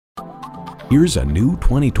Here's a new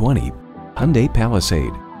 2020 Hyundai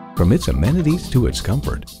Palisade. From its amenities to its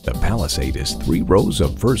comfort, the Palisade is 3 rows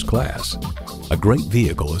of first class. A great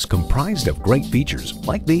vehicle is comprised of great features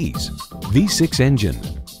like these: V6 engine,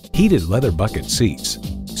 heated leather bucket seats,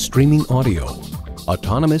 streaming audio,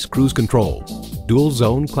 autonomous cruise control, dual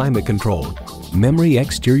zone climate control, memory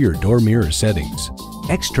exterior door mirror settings,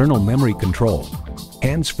 external memory control,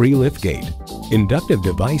 hands-free liftgate, inductive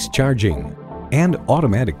device charging, and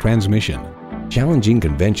automatic transmission. Challenging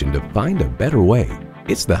convention to find a better way.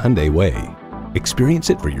 It's the Hyundai way. Experience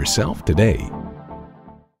it for yourself today.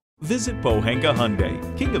 Visit Pohanka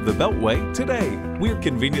Hyundai, King of the Beltway, today. We're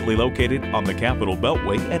conveniently located on the Capitol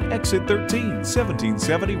Beltway at Exit 13,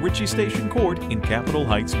 1770 Ritchie Station Court in Capitol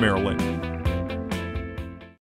Heights, Maryland.